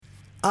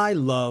I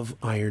love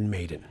Iron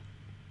Maiden.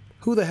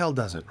 Who the hell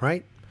doesn't,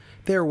 right?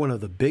 They are one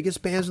of the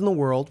biggest bands in the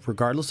world,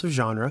 regardless of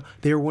genre.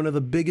 They are one of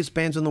the biggest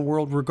bands in the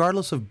world,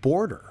 regardless of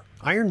border.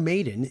 Iron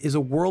Maiden is a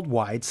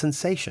worldwide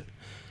sensation.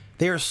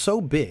 They are so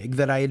big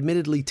that I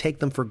admittedly take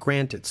them for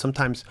granted,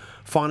 sometimes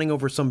fawning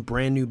over some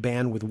brand new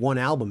band with one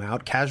album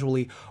out,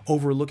 casually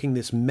overlooking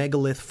this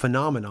megalith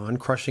phenomenon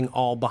crushing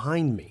all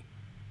behind me.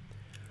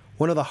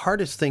 One of the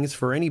hardest things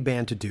for any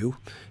band to do,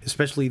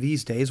 especially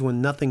these days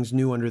when nothing's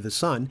new under the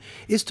sun,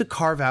 is to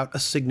carve out a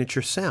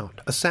signature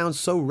sound. A sound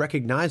so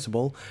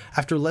recognizable,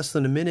 after less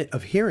than a minute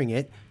of hearing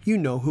it, you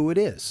know who it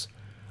is.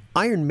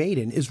 Iron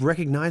Maiden is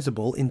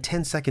recognizable in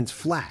 10 seconds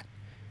flat,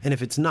 and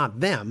if it's not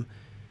them,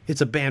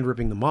 it's a band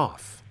ripping them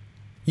off.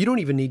 You don't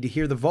even need to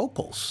hear the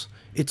vocals.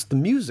 It's the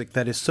music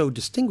that is so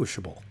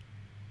distinguishable.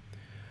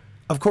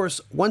 Of course,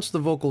 once the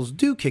vocals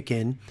do kick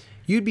in,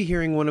 you'd be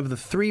hearing one of the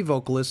three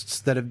vocalists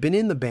that have been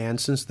in the band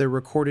since their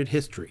recorded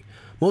history.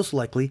 Most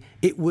likely,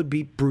 it would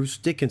be Bruce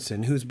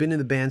Dickinson, who's been in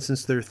the band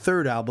since their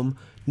third album,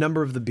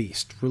 Number of the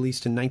Beast,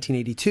 released in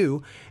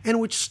 1982, and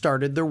which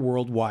started their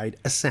worldwide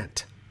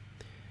ascent.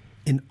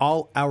 In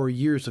all our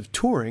years of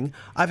touring,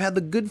 I've had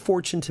the good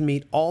fortune to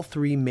meet all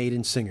three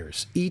Maiden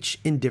singers, each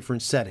in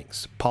different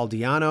settings: Paul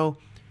Di'Anno,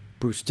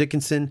 Bruce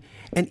Dickinson,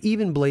 and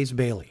even Blaze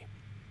Bayley.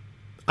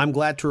 I'm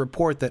glad to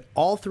report that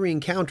all three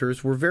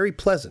encounters were very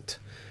pleasant.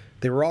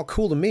 They were all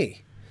cool to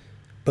me,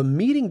 but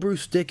meeting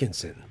Bruce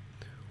Dickinson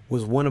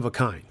was one of a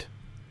kind.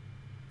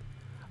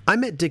 I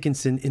met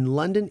Dickinson in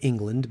London,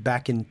 England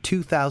back in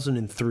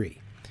 2003.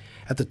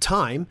 At the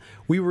time,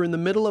 we were in the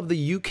middle of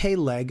the UK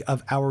leg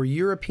of our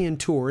European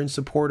tour in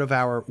support of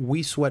our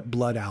We Sweat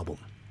Blood album.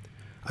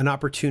 An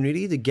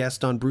opportunity to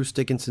guest on Bruce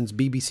Dickinson's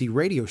BBC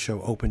radio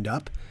show opened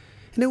up,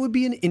 and it would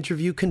be an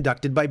interview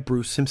conducted by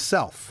Bruce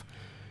himself.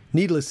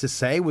 Needless to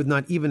say, with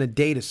not even a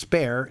day to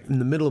spare in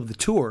the middle of the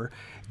tour,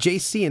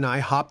 JC and I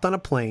hopped on a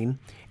plane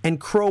and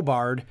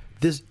crowbarred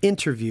this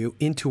interview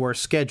into our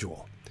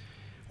schedule.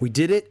 We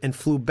did it and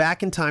flew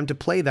back in time to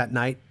play that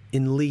night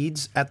in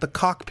Leeds at the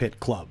Cockpit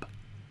Club.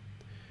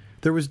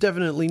 There was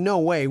definitely no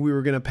way we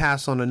were going to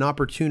pass on an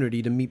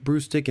opportunity to meet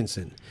Bruce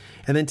Dickinson,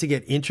 and then to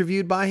get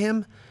interviewed by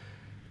him,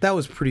 that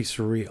was pretty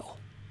surreal.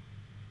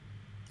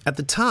 At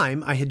the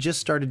time, I had just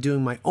started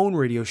doing my own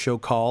radio show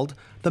called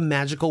The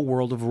Magical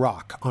World of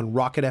Rock on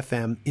Rocket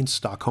FM in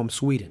Stockholm,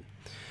 Sweden.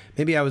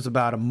 Maybe I was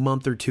about a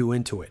month or two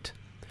into it.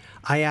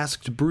 I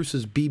asked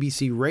Bruce's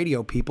BBC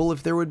radio people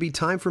if there would be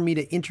time for me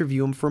to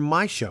interview him for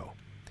my show.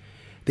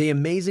 They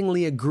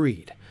amazingly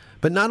agreed,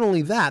 but not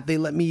only that, they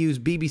let me use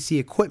BBC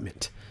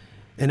equipment.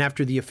 And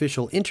after the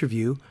official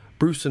interview,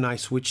 Bruce and I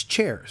switched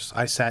chairs.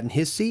 I sat in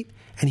his seat,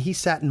 and he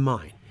sat in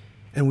mine,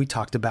 and we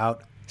talked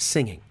about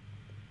singing.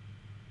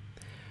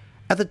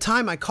 At the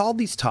time, I called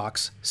these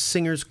talks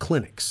Singers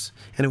Clinics,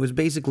 and it was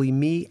basically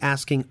me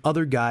asking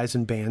other guys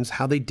in bands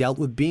how they dealt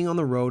with being on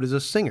the road as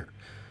a singer.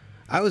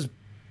 I was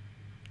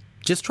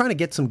just trying to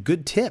get some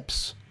good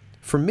tips.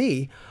 For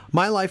me,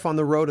 my life on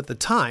the road at the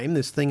time,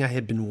 this thing I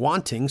had been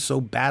wanting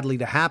so badly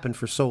to happen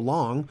for so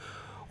long,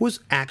 was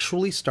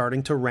actually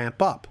starting to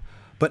ramp up,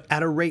 but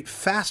at a rate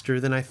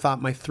faster than I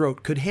thought my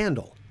throat could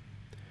handle.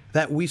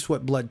 That We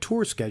Sweat Blood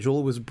tour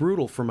schedule was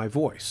brutal for my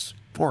voice,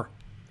 or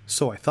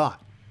so I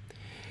thought.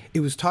 It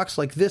was talks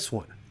like this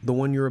one, the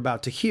one you're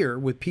about to hear,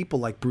 with people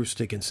like Bruce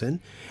Dickinson,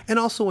 and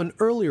also an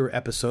earlier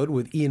episode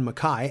with Ian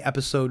Mackay,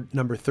 episode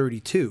number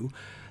 32,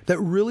 that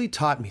really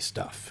taught me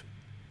stuff,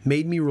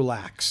 made me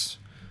relax,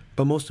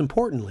 but most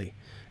importantly,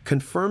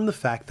 confirmed the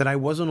fact that I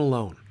wasn't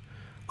alone.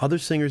 Other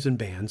singers and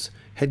bands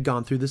had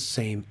gone through the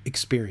same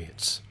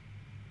experience.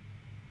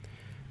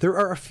 There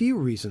are a few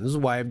reasons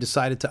why I've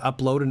decided to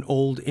upload an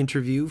old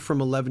interview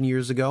from 11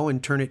 years ago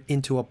and turn it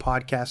into a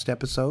podcast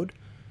episode.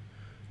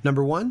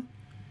 Number one,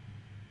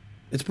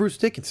 it's Bruce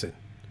Dickinson.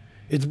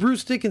 It's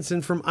Bruce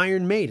Dickinson from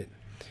Iron Maiden.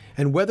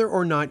 And whether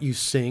or not you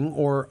sing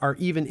or are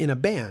even in a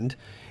band,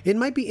 it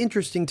might be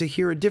interesting to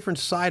hear a different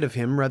side of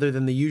him rather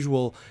than the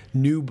usual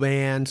new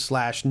band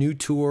 / new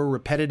tour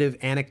repetitive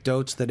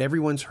anecdotes that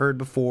everyone's heard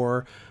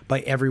before by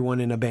everyone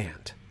in a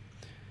band.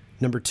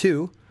 Number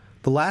two,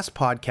 the last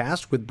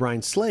podcast with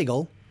Brian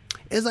Slagle,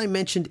 as I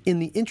mentioned in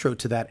the intro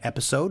to that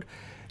episode,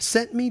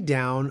 sent me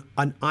down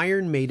an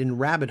Iron Maiden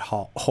rabbit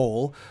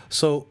hole,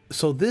 so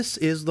this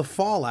is the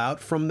fallout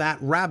from that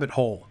rabbit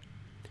hole.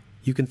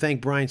 You can thank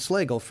Brian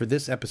Slagle for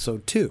this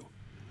episode too.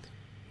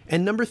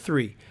 And number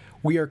three,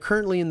 we are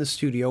currently in the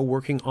studio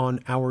working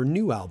on our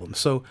new album,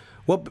 so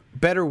what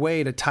better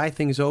way to tie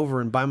things over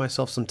and buy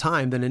myself some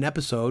time than an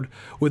episode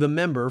with a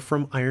member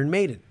from Iron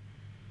Maiden?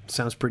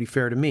 Sounds pretty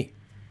fair to me.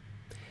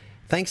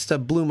 Thanks to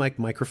Blue Mic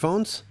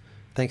microphones,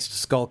 thanks to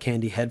Skull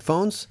Candy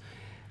headphones,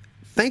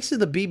 thanks to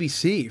the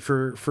BBC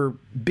for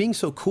being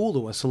so cool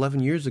to us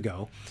 11 years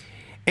ago.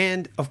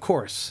 And, of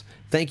course,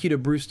 thank you to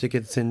Bruce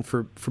Dickinson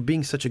for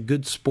being such a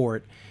good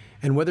sport,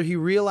 and whether he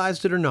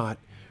realized it or not,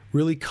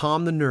 really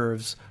calmed the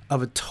nerves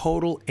of a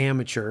total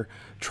amateur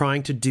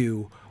trying to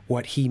do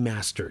what he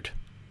mastered.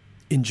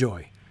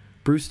 Enjoy.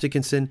 Bruce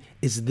Dickinson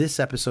is this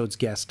episode's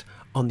guest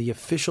on the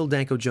official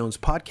Danko Jones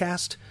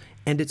podcast,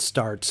 and it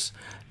starts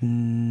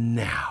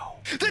now.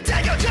 The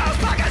Danko Jones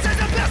podcast is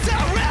the best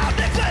around.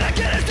 Nick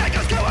Flanagan is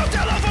Danko's co-host.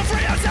 Hello for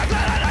free. I'm so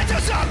glad I do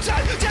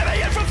sometimes.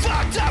 Jimmy in from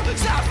fucked up.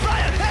 Stop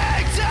playing.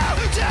 Hang down.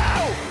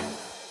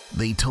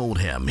 They told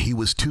him he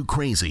was too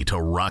crazy to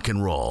rock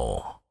and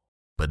roll.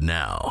 But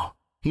now,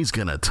 he's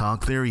gonna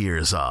talk their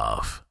ears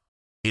off.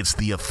 It's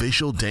the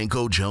official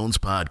Danko Jones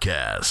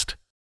podcast.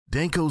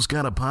 Danko's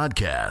got a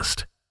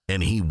podcast,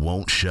 and he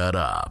won't shut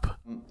up.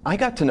 I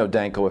got to know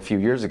Danko a few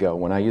years ago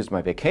when I used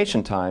my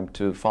vacation time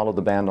to follow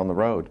the band on the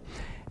road.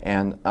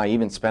 And I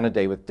even spent a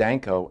day with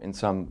Danko in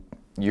some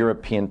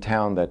European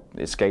town that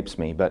escapes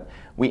me. But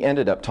we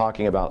ended up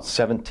talking about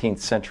 17th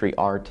century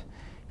art,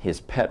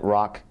 his pet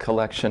rock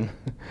collection,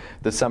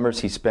 the summers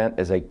he spent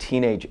as a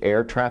teenage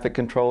air traffic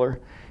controller,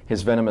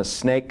 his venomous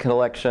snake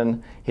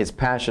collection, his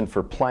passion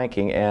for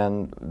planking,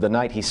 and the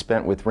night he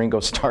spent with Ringo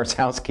Starr's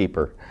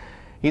housekeeper.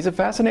 He's a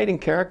fascinating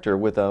character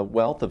with a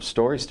wealth of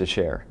stories to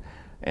share.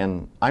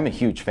 And I'm a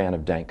huge fan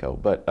of Danko,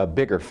 but a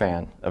bigger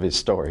fan of his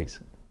stories.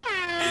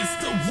 It's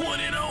the one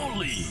and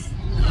only,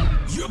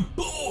 your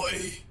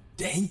boy,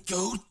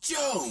 Danko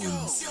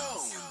Jones.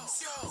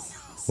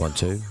 1,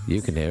 2.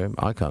 You can hear him.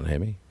 I can't hear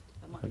me.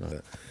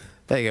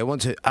 There you go. 1,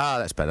 2. Ah,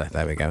 that's better.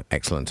 There we go.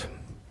 Excellent.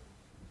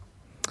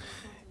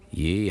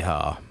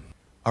 Yeehaw.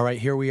 All right,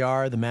 here we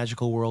are, the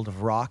magical world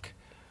of rock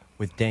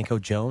with Danko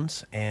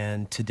Jones.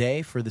 And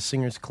today for the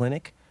Singers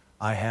Clinic,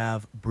 I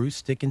have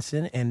Bruce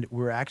Dickinson, and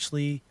we're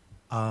actually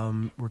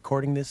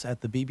recording this at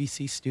the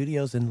BBC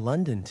studios in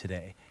London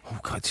today. Oh,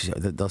 God,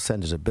 they'll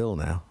send us a bill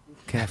now.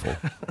 Careful.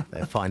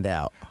 They'll find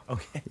out.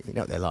 Okay. You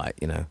know what they're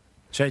like, you know.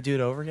 Should I do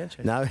it over again?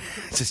 No,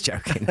 just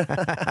joking.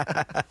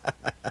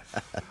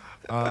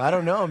 I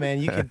don't know,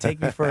 man. You can take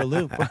me for a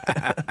loop.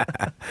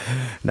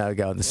 No,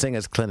 go on. The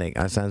Singers Clinic.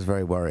 That sounds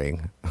very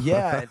worrying.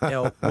 Yeah.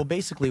 Well,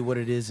 basically what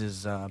it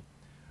is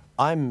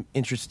I'm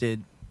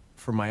interested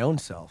for my own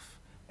self.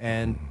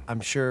 And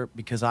I'm sure,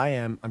 because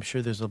I'm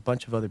sure there's a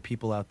bunch of other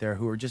people out there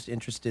who are just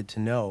interested to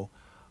know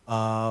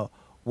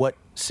what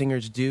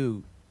singers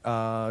do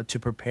to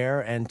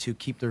prepare and to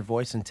keep their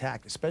voice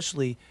intact,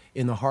 especially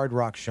in the hard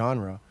rock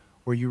genre,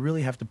 where you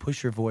really have to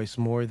push your voice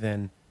more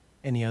than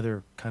any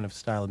other kind of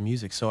style of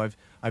music. So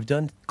I've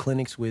done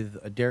clinics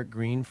with Derek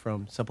Green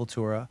from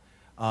Sepultura,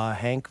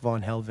 Hank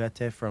von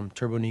Helvete from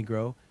Turbo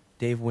Negro,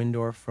 Dave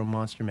Windorf from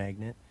Monster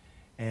Magnet,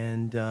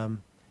 and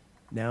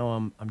now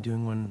I'm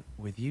doing one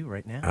with you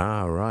right now.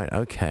 Ah, right.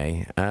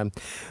 Okay.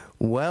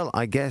 Well,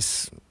 I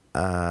guess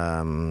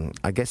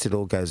it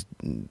all goes.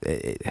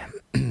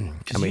 You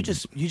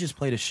just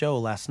played a show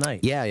last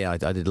night. Yeah,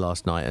 I did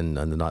last night and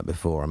the night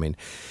before. I mean,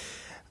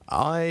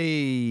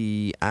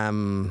 I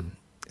am.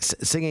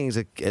 Singing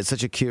is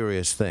such a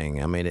curious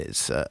thing. I mean,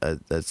 it's a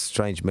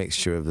strange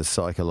mixture of the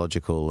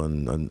psychological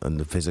and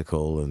the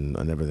physical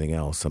and everything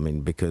else. I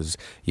mean, because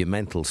your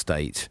mental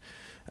state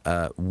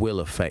will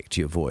affect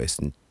your voice.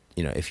 And,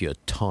 you know, if you're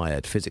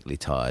tired, physically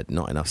tired,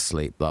 not enough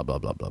sleep, blah, blah,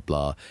 blah, blah,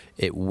 blah,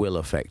 it will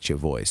affect your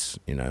voice,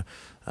 you know.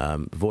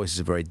 Voice is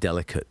a very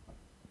delicate.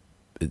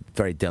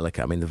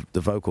 I mean,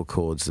 the vocal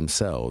cords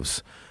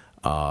themselves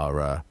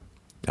are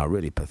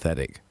really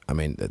pathetic. I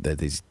mean, they're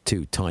these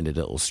two tiny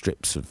little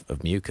strips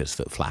of mucus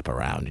that flap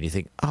around, and you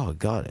think, oh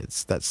God,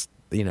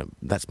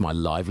 that's my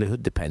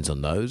livelihood depends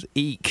on those.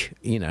 Eek,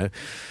 you know.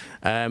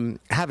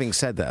 Having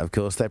said that, of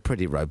course, they're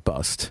pretty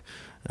robust,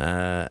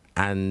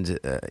 and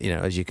you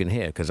know, as you can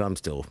hear, because I'm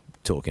still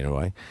talking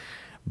away.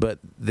 But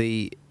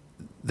the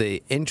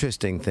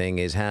interesting thing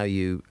is how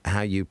you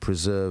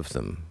preserve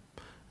them.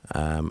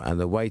 And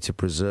the way to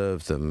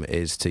preserve them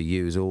is to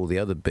use all the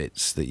other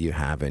bits that you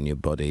have in your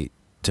body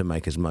to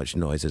make as much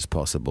noise as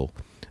possible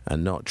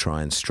and not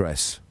try and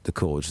stress the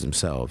chords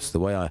themselves. The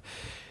way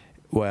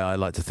I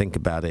like to think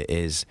about it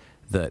is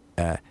that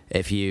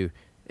if you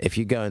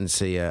go and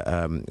see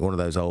one of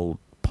those old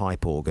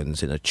pipe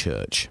organs in a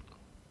church,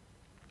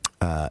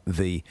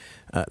 the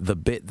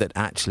bit that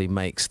actually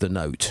makes the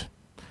note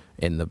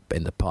in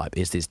the pipe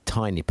is this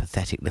tiny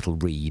pathetic little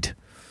reed.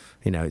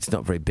 You know, it's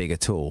not very big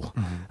at all.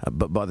 Mm-hmm.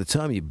 But by the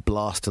time you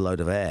blast a load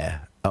of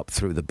air up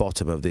through the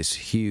bottom of this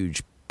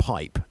huge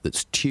pipe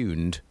that's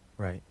tuned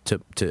right to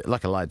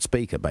like a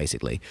loudspeaker,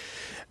 basically,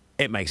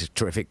 it makes a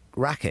terrific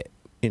racket,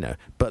 you know.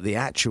 But the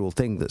actual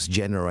thing that's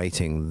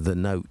generating the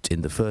note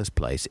in the first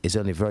place is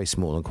only very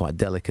small and quite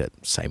delicate.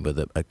 Same with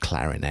a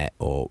clarinet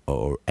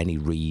or any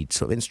reed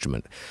sort of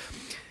instrument.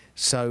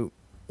 So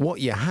what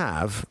you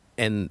have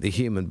in the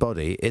human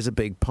body is a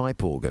big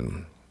pipe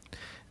organ,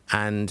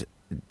 and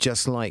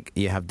just like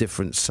you have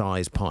different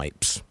size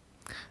pipes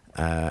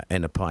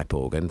in a pipe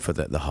organ for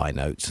the high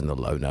notes and the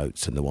low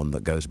notes and the one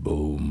that goes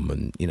boom,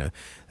 and you know,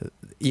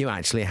 you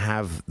actually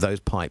have those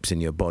pipes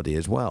in your body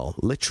as well.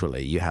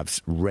 Literally, you have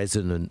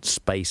resonant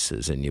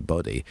spaces in your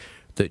body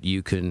that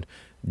you can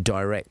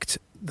direct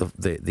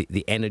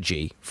the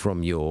energy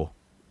from your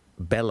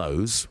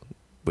bellows,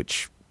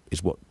 which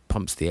is what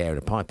pumps the air in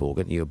a pipe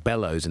organ. Your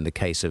bellows, in the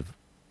case of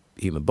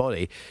human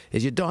body,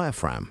 is your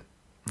diaphragm.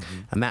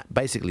 Mm-hmm. And that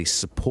basically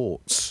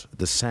supports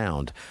the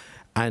sound.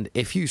 And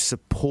if you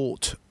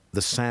support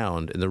the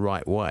sound in the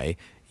right way,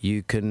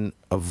 you can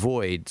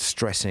avoid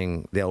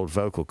stressing the old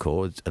vocal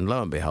cords, and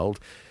lo and behold,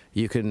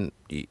 you can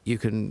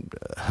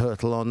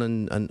hurtle on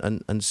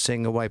and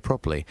sing away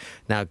properly.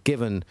 Now,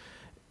 given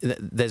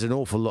there's an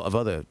awful lot of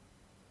other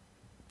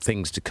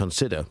things to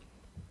consider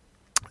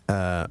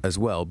as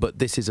well, but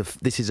this is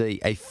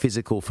a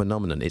physical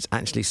phenomenon. It's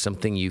actually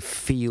something you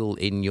feel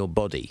in your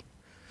body,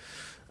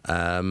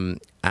 and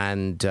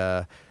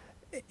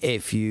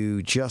if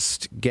you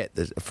just get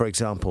for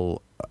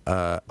example,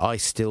 I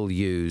still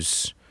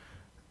use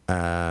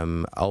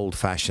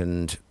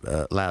old-fashioned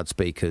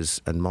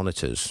loudspeakers and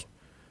monitors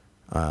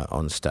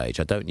on stage.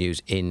 I don't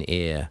use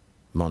in-ear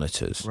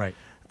monitors. Right.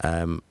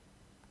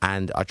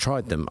 And I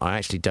tried them. I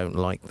actually don't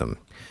like them.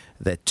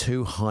 They're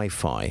too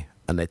hi-fi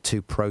and they're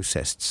too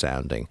processed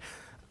sounding.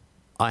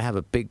 I have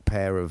a big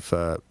pair of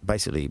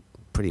basically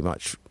pretty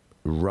much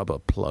rubber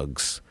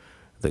plugs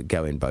that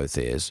go in both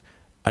ears,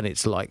 and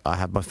it's like I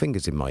have my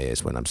fingers in my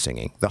ears when I'm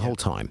singing the whole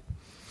time.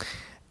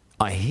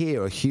 I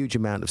hear a huge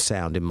amount of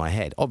sound in my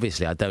head.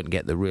 Obviously, I don't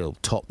get the real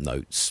top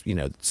notes,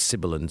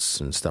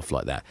 sibilance and stuff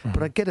like that. Mm-hmm.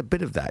 But I get a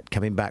bit of that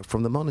coming back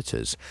from the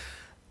monitors.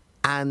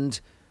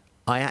 And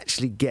I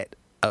actually get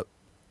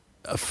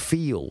a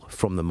feel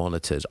from the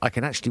monitors. I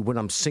can actually, when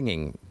I'm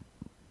singing,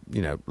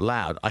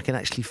 loud, I can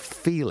actually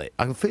feel it.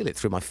 I can feel it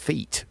through my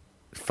feet,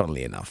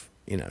 funnily enough.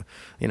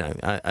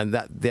 And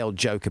that the old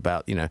joke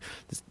about,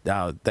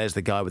 there's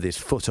the guy with his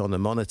foot on the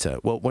monitor.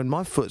 Well, when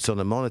my foot's on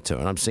the monitor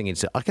and I'm singing,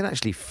 so I can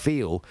actually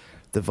feel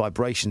the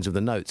vibrations of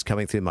the notes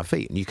coming through my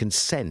feet, and you can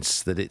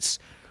sense that it's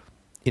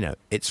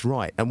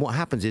right. And what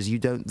happens is you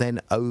don't then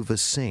over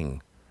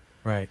sing,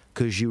 right?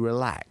 Because you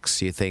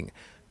relax. You think,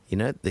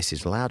 this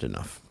is loud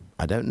enough.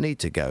 I don't need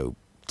to go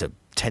to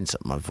tense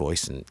up my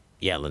voice and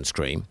yell and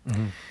scream,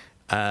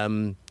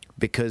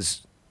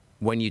 because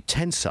when you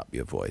tense up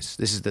your voice,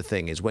 this is the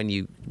thing, is when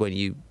you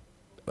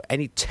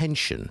any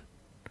tension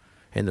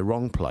in the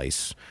wrong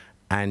place,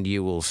 and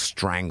you will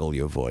strangle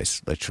your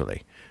voice,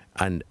 literally,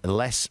 and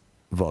less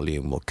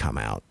volume will come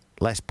out,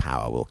 less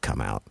power will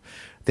come out.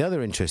 The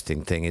other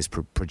interesting thing is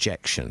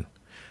projection,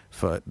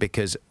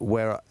 because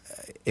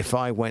if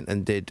I went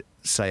and did,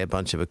 say, a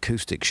bunch of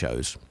acoustic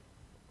shows,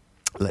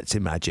 let's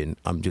imagine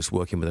I'm just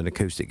working with an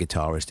acoustic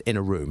guitarist in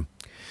a room,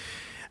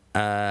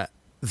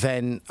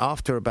 then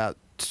after about,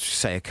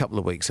 say, a couple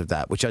of weeks of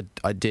that, which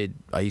I did,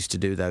 I used to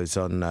do those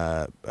on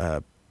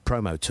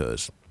promo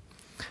tours.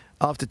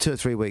 After 2 or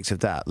 3 weeks of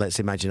that, let's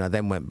imagine I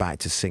then went back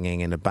to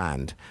singing in a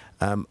band.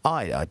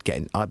 I'd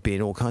be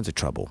in all kinds of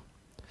trouble,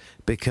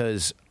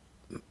 because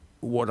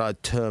what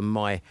I'd term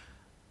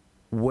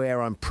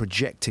where I'm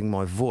projecting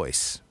my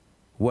voice,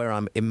 where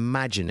I'm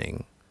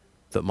imagining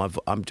that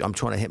I'm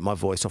trying to hit my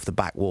voice off the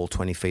back wall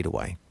 20 feet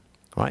away,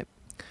 right?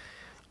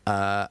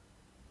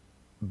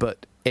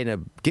 But in a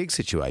gig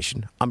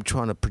situation, I'm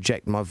trying to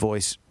project my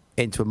voice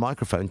into a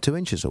microphone 2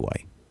 inches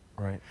away.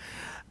 Right.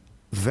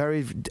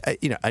 Very,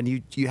 and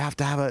you have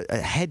to have a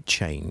head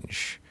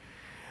change.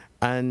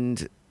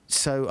 And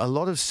so a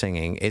lot of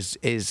singing is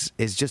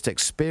just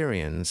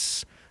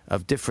experience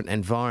of different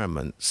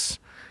environments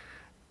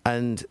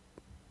and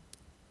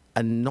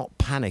not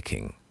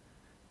panicking.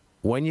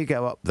 When you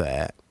go up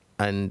there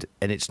and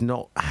it's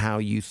not how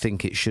you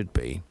think it should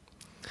be,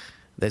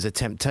 there's a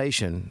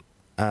temptation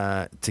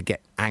to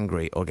get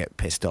angry or get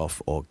pissed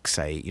off or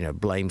say,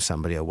 blame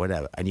somebody or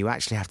whatever. And you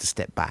actually have to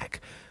step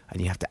back and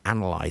you have to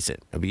analyze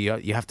it. I mean,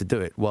 you have to do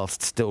it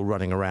whilst still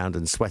running around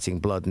and sweating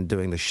blood and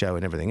doing the show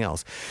and everything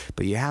else.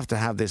 But you have to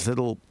have this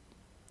little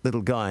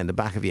guy in the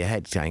back of your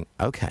head saying,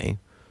 okay,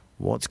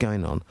 what's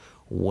going on?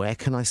 Where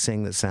can I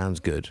sing that sounds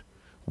good?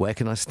 Where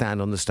can I stand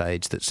on the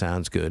stage that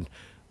sounds good?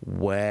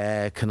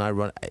 Where can I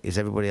run? Is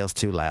everybody else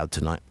too loud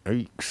tonight?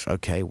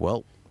 Okay,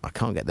 well, I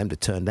can't get them to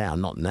turn down.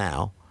 Not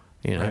now.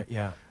 Right,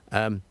 yeah.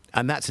 And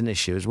that's an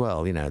issue as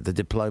well, the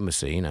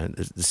diplomacy,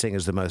 the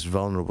singer's the most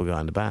vulnerable guy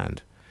in the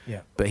band.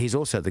 Yeah. But he's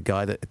also the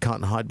guy that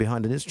can't hide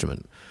behind an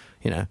instrument.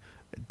 A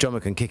drummer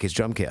can kick his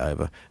drum kit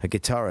over. A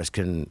guitarist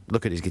can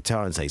look at his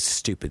guitar and say,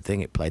 stupid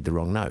thing, it played the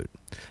wrong note.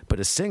 But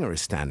a singer is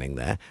standing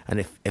there, and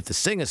if the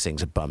singer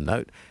sings a bum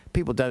note,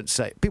 people just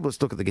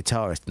look at the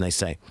guitarist and they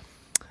say,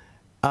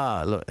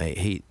 look,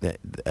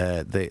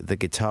 the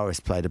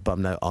guitarist played a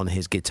bum note on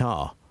his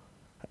guitar,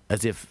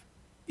 as if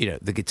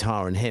the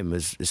guitar and him,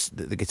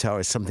 the guitar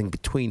is something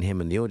between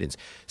him and the audience.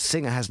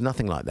 Singer has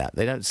nothing like that.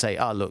 They don't say,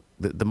 look,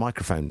 the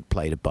microphone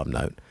played a bum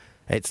note.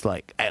 It's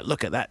like, hey,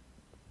 look at that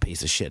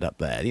piece of shit up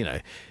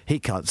there. He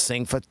can't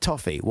sing for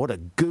toffee. What a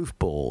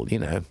goofball,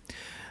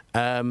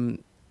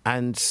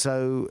 And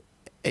so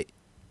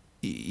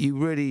you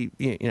really,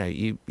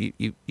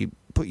 you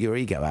put your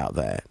ego out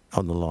there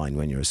on the line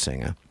when you're a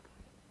singer.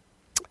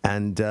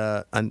 And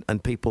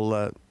people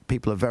are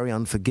very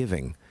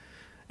unforgiving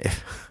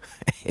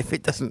if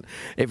it doesn't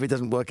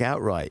work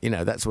out right.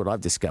 That's what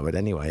I've discovered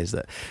anyway, is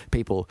that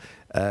people,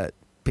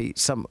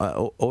 some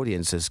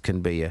audiences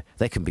can be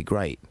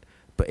great,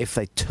 but if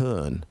they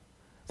turn,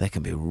 they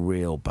can be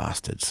real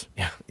bastards.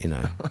 Yeah.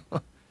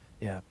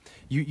 Yeah.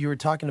 You were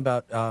talking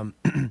about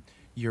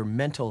your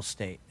mental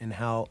state and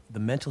how the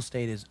mental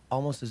state is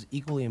almost as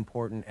equally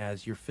important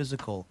as your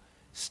physical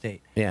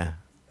state. Yeah.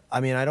 I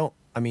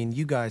mean,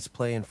 you guys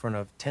play in front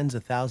of tens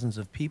of thousands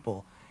of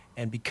people,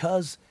 and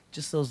because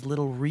just those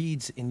little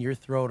reeds in your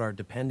throat are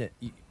dependent,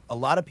 a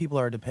lot of people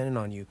are dependent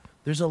on you.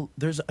 There's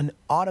an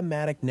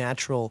automatic,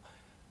 natural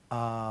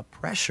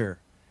pressure.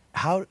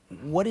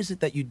 What is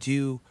it that you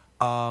do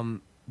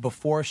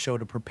before a show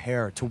to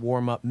prepare, to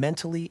warm up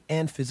mentally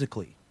and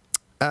physically?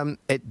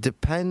 It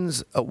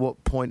depends at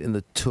what point in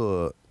the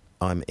tour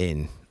I'm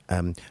in.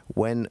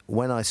 When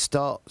I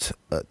start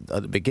at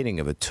the beginning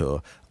of a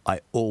tour,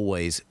 I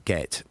always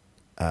get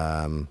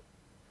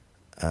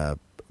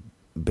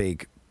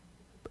big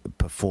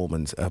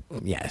performance.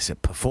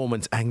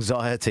 Performance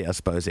anxiety, I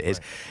suppose it is.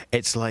 Right.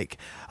 It's like,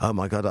 oh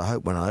my God, I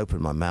hope when I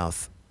open my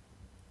mouth,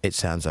 it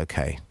sounds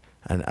okay.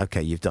 And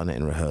okay, you've done it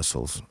in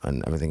rehearsals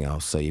and everything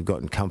else, so you've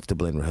gotten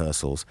comfortable in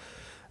rehearsals,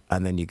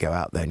 and then you go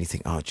out there and you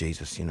think, oh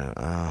Jesus,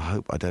 I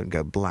hope I don't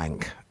go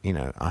blank.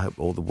 I hope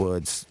all the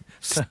words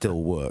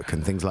still work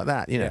and things like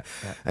that.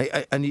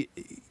 And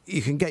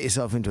you can get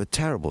yourself into a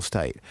terrible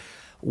state.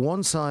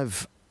 Once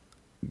I've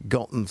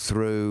gotten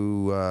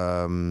through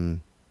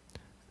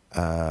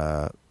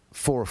 4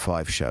 or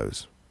 5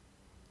 shows,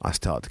 I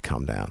start to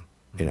come down.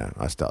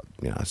 I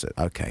said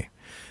okay.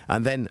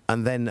 And then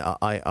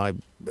I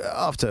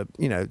after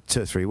 2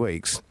 or 3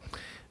 weeks,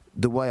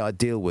 the way I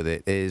deal with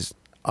it is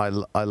I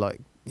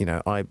like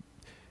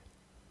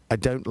I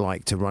don't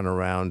like to run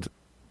around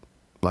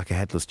like a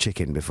headless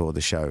chicken before the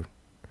show,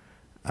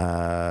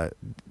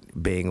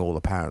 being all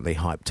apparently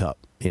hyped up.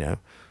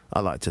 I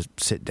like to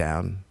sit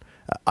down.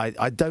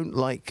 I don't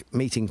like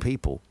meeting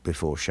people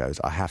before shows,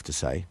 I have to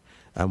say,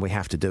 and we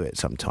have to do it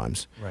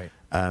sometimes. Right.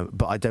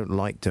 But I don't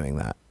like doing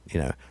that.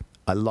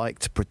 I like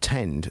to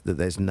pretend that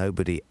there's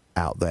nobody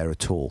out there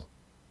at all.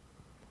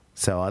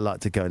 So I like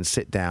to go and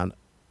sit down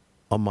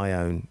on my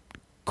own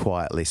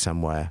quietly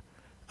somewhere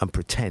and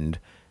pretend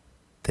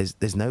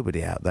there's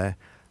nobody out there.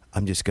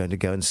 I'm just going to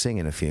go and sing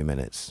in a few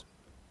minutes.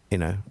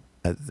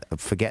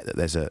 Forget that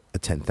there's a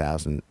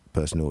 10,000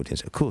 person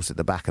audience. Of course, at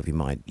the back of your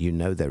mind,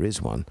 there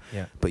is one,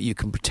 but you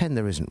can pretend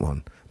there isn't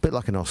one. A bit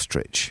like an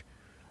ostrich.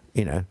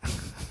 There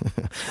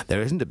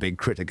isn't a big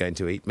critter going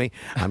to eat me.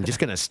 I'm just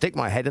going to stick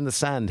my head in the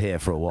sand here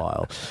for a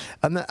while,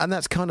 and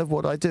that's kind of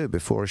what I do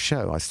before a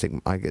show.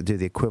 I do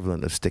the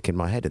equivalent of sticking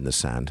my head in the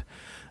sand,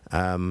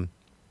 and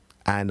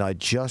I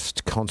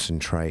just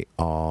concentrate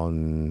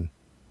on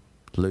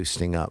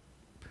loosening up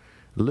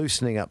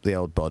the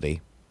old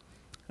body.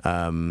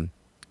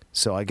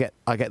 So I get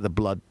the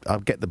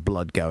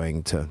blood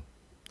going to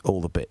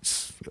all the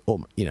bits,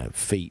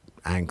 feet,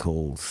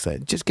 ankles.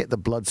 Just get the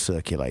blood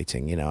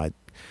circulating.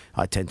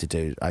 I tend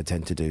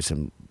to do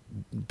some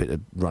bit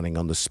of running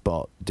on the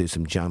spot, do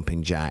some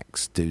jumping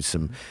jacks, do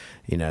some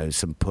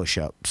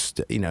push-ups.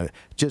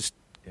 Just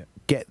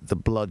get the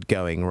blood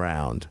going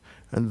round,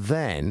 and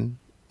then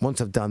once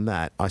I've done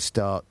that, I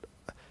start.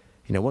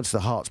 Once the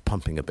heart's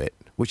pumping a bit,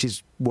 which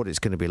is what it's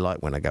going to be like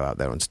when I go out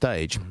there on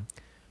stage. Mm-hmm.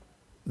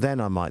 Then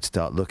I might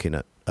start looking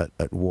at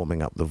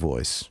warming up the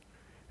voice.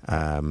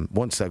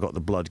 Once I've got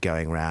the blood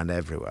going around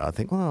everywhere, I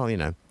think,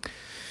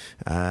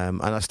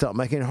 and I start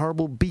making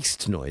horrible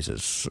beast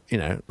noises,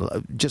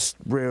 just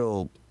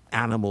real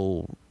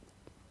animal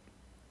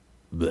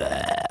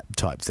bleh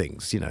type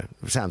things, It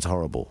sounds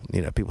horrible.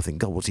 People think,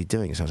 God, what's he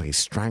doing? It sounds like he's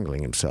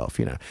strangling himself,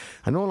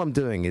 And all I'm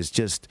doing is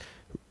just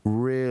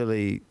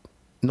really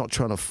not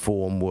trying to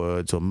form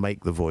words or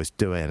make the voice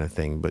do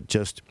anything, but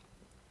just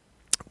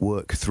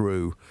work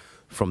through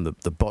from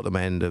the bottom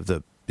end of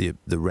the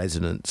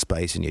resonant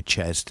space in your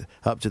chest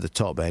up to the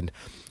top end.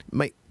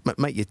 Make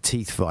your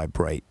teeth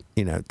vibrate,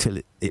 till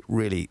it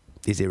really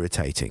is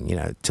irritating,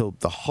 till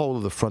the whole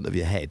of the front of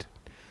your head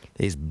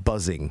is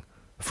buzzing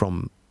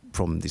from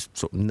this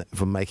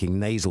from making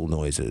nasal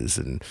noises.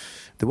 And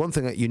the one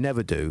thing that you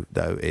never do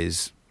though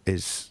is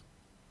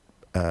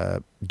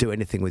do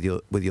anything with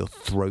your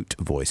throat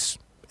voice,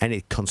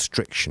 any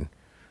constriction.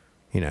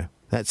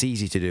 That's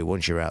easy to do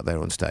once you're out there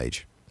on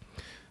stage.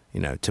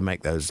 To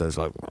make those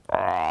like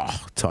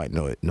tight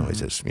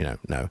noises.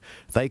 No,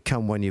 they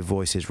come when your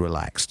voice is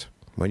relaxed.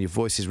 When your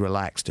voice is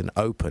relaxed and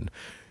open,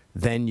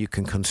 then you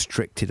can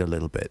constrict it a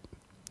little bit,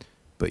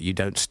 but you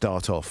don't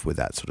start off with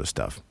that sort of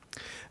stuff.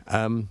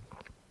 And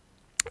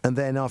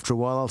then after a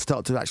while, I'll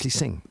start to actually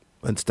sing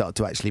and start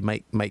to actually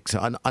make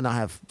some. And I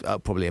have I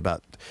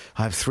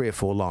have 3 or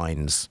 4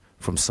 lines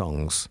from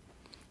songs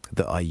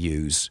that I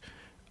use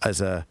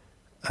as a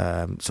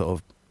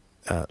sort of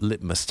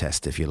litmus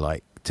test, if you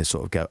like, to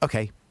sort of go,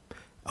 okay,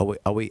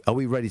 are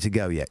we ready to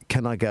go yet?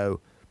 Can I go?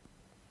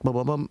 Bum,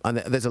 bum, bum? And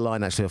there's a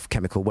line actually of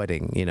Chemical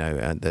Wedding,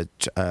 and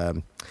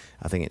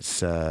I think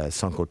it's a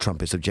song called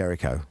Trumpets of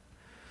Jericho,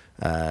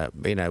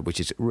 which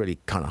is really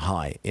kind of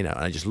high, and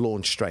I just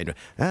launch straight into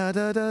and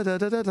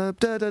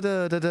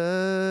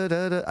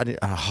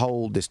I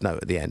hold this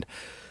note at the end,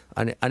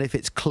 and if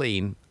it's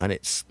clean and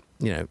it's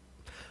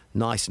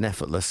nice and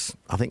effortless,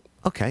 I think,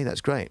 okay,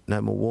 that's great.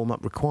 No more warm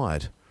up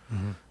required.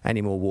 Mm-hmm.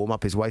 Any more warm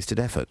up is wasted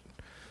effort.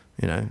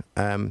 You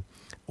know,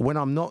 when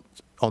I'm not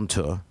on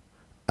tour,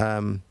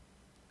 I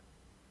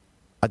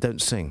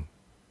don't sing.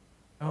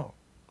 Oh.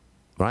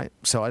 Right?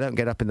 So I don't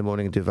get up in the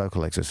morning and do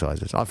vocal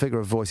exercises. I figure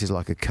a voice is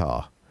like a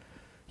car.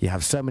 You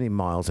have so many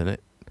miles in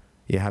it.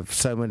 You have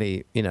so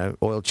many, you know,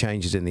 oil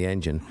changes in the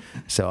engine.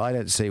 So I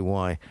don't see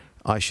why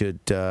I should,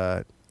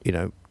 you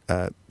know,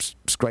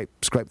 scrape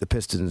the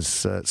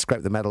pistons,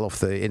 scrape the metal off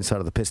the inside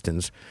of the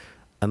pistons,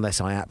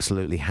 unless I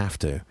absolutely have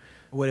to.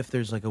 What if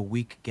there's like a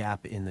week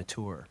gap in the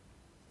tour?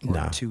 Or No.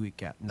 a 2-week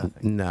gap?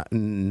 Nothing.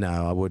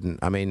 No, I wouldn't.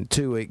 I mean,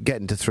 2 weeks,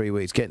 getting to 3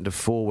 weeks, getting to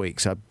 4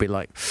 weeks, I'd be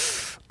like,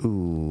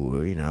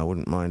 ooh, you know, I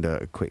wouldn't mind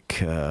a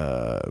quick,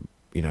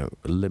 you know,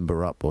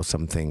 limber up or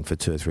something for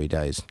 2 or 3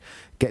 days.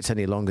 Gets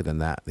any longer than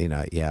that, you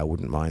know, yeah, I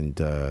wouldn't mind,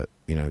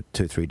 you know,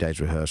 2 or 3 days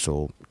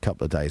rehearsal,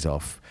 couple of days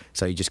off.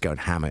 So you just go and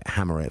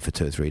hammer it for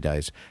 2 or 3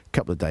 days,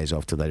 couple of days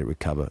off to let it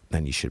recover,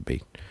 then you should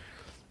be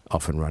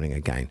off and running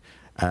again.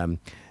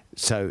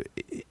 So,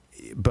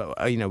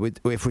 but, you know,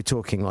 if we're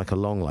talking like a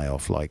long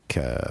layoff, like,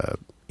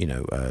 you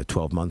know,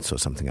 12 months or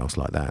something else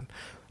like that,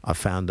 I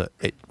found that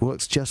it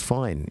works just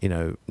fine, you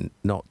know,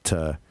 not...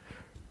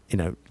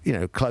 You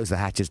know, close the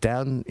hatches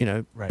down. You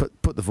know, right.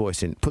 put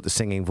the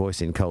singing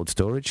voice in cold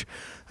storage,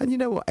 and you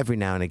know what? Every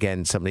now and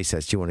again, somebody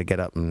says, "Do you want to get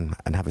up and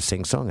have a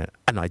sing song?"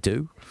 And I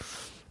do,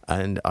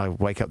 and I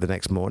wake up the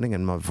next morning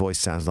and my voice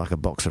sounds like a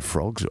box of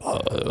frogs.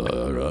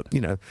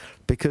 You know,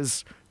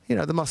 because you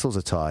know the muscles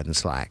are tired and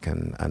slack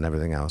and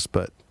everything else.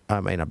 But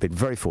I mean, I've been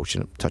very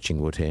fortunate,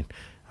 touching wood here.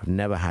 I've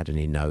never had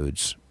any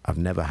nodes. I've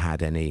never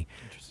had any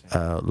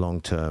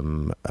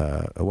long-term.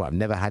 Well, I've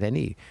never had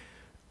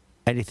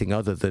anything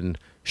other than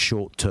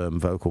short-term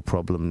vocal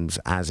problems,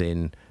 as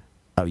in,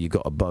 oh, you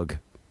got a bug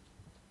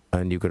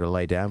and you've got to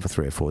lay down for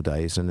 3 or 4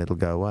 days and it'll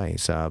go away.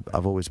 So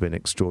I've always been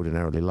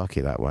extraordinarily lucky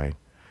that way.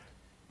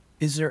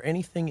 Is there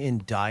anything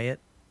in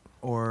diet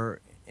or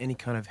any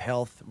kind of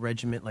health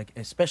regimen, like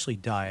especially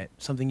diet,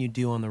 something you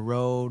do on the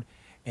road,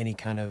 any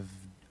kind of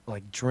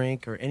like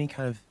drink or any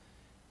kind of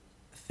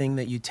thing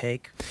that you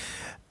take?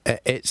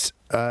 It's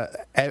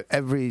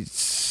every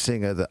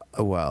singer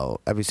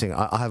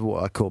I have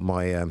what I call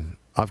my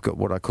I've got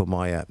what I call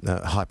my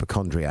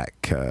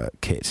hypochondriac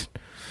kit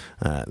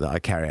that I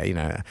carry, you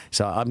know.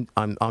 So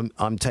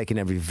I'm taking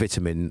every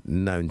vitamin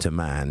known to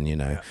man, you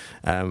know.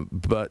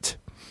 But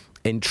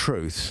in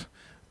truth,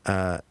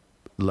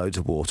 loads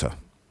of water.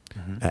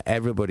 Mm-hmm.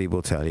 Everybody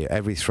will tell you,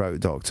 every throat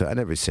doctor and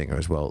every singer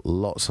as well,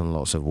 lots and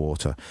lots of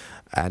water.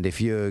 And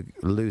if you're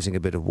losing a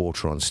bit of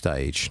water on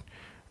stage,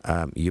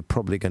 you're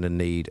probably going to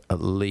need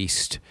at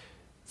least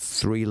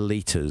 3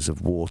 litres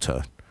of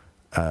water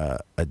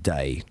a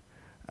day,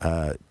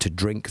 to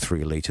drink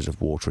 3 litres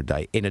of water a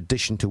day, in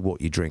addition to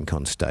what you drink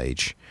on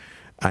stage.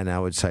 And I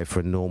would say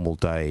for a normal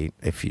day,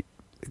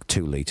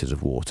 2 litres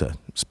of water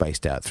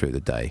spaced out through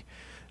the day.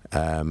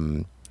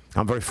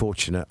 I'm very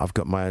fortunate. I've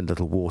got my own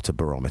little water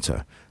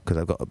barometer because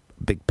I've got a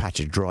big patch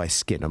of dry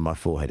skin on my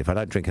forehead. If I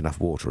don't drink enough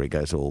water, it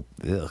goes all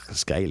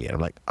scaly. And I'm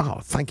like,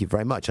 oh, thank you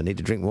very much. I need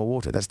to drink more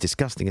water. That's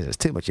disgusting, isn't it? It's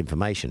too much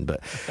information. But,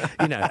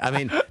 you know, I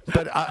mean,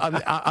 but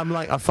I'm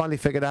like, I finally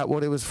figured out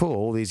what it was for.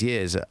 All these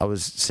years I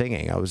was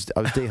singing. I was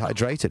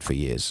dehydrated for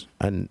years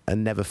and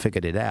never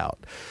figured it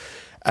out.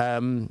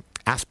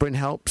 Aspirin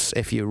helps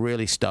if you're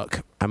really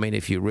stuck. I mean,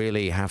 if you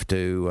really have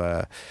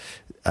to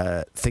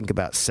think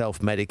about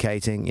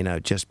self-medicating, you know,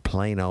 just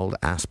plain old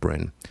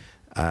aspirin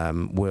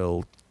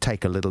will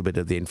take a little bit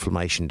of the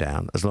inflammation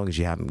down, as long as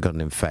you haven't got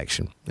an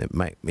infection.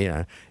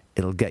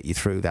 It'll get you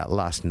through that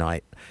last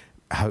night,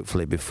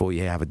 hopefully before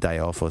you have a day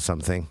off or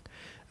something.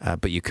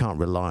 But you can't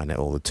rely on it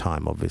all the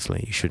time,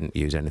 obviously. You shouldn't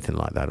use anything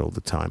like that all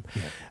the time.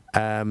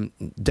 Yeah.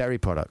 Dairy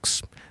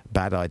products,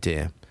 bad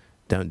idea.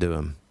 Don't do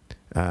them.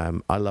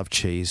 I love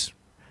cheese.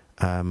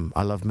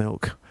 I love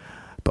milk,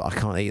 but I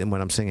can't eat them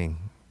when I'm singing.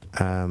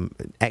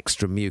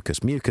 Extra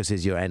mucus. Mucus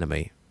is your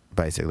enemy,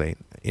 basically.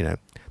 You know,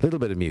 a little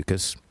bit of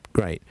mucus,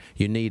 great.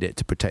 You need it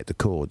to protect the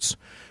cords.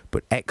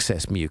 But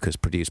excess mucus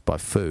produced by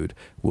food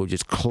will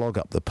just clog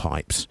up the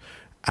pipes,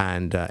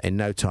 and in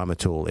no time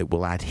at all, it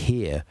will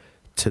adhere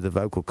to the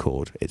vocal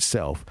cord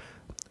itself.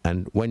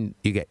 And when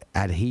you get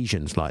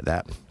adhesions like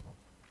that,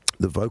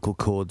 the vocal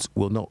cords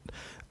will not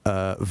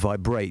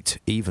vibrate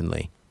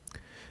evenly.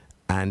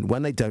 And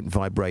when they don't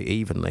vibrate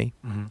evenly,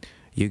 mm-hmm.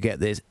 you get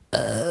this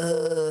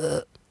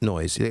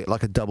noise,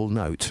 like a double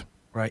note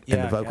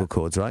in the vocal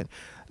cords, right?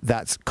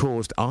 That's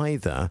caused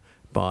either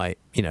by,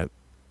 you know,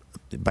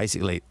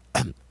 basically,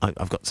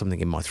 I've got something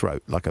in my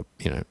throat, like a,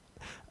 you know,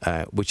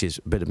 which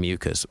is a bit of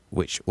mucus,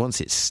 which once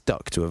it's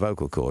stuck to a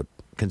vocal cord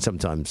can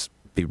sometimes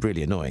be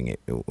really annoying,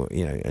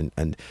 you know,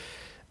 and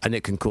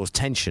it can cause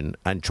tension,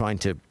 and trying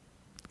to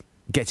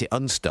get it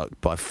unstuck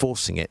by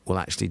forcing it will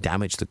actually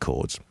damage the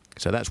cords.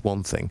 So that's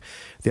one thing.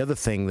 The other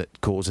thing that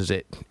causes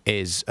it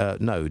is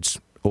nodes,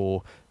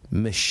 or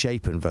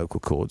misshapen vocal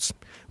cords,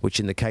 which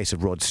in the case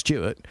of Rod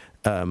Stewart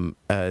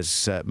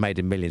has made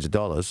him millions of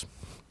dollars.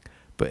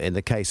 But in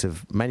the case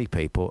of many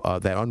people,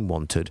 they're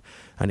unwanted,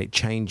 and it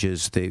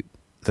changes the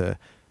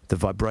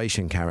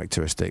vibration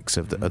characteristics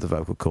of the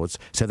vocal cords,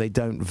 so they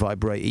don't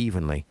vibrate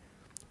evenly.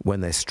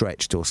 when they're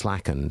stretched or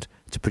slackened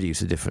to produce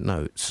the different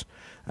notes.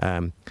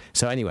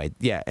 So anyway,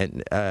 yeah,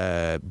 and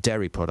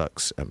dairy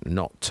products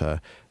not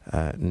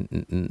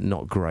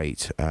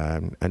great,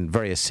 and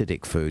very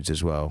acidic foods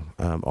as well,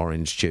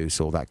 orange juice,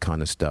 all that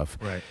kind of stuff,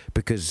 Right.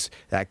 because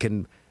that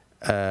can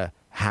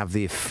have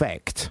the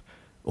effect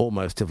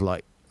almost of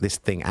like this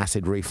thing,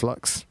 acid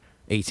reflux.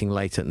 Eating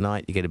late at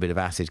night, you get a bit of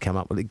acid come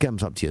up, well, it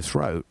comes up to your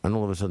throat, and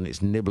all of a sudden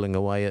it's nibbling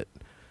away at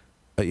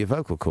your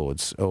vocal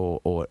cords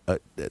or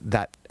at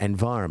that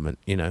environment,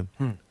 you know.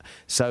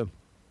 So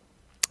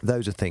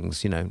those are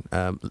things, you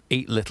know.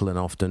 Eat little and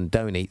often.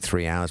 Don't eat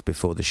 3 hours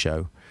before the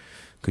show,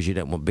 because you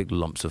don't want big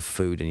lumps of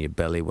food in your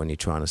belly when you're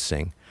trying to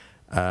sing.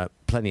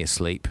 Plenty of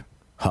sleep.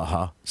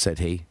 Ha, said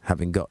he,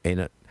 having got in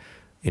at,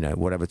 you know,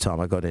 whatever time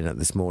I got in at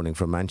this morning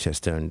from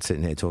Manchester and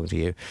sitting here talking to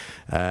you.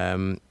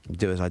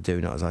 Do as I do,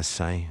 not as I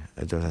say.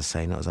 Do as I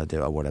say, not as I do,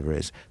 or whatever it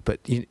is.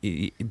 But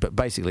but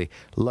basically,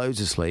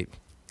 loads of sleep,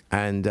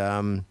 and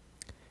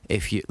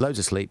loads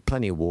of sleep,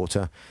 plenty of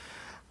water.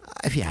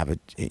 If you have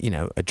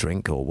a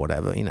drink or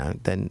whatever, you know,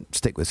 then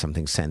stick with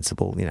something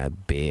sensible. You know,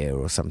 beer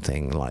or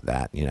something like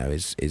that. You know,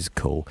 is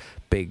cool.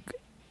 Big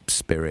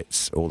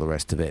spirits, all the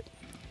rest of it,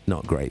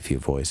 not great for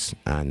your voice,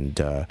 and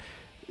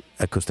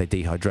of course they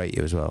dehydrate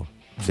you as well.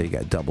 So you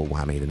get a double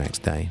whammy the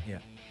next day.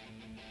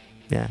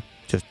 Yeah,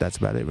 just that's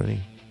about it,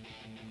 really.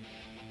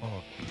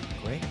 Oh,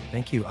 great.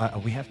 Thank you.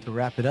 We have to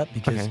wrap it up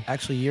because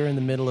actually you're in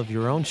the middle of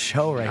your own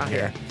show right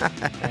here.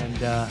 And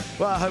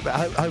well,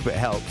 I hope it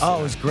helps.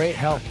 Oh, it was great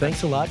help.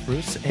 Thanks a lot,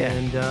 Bruce. Yeah.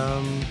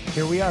 And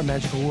here we are,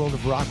 Magical World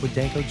of Rock with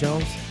Danko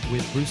Jones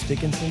with Bruce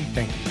Dickinson.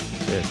 Thank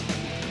you. Cheers.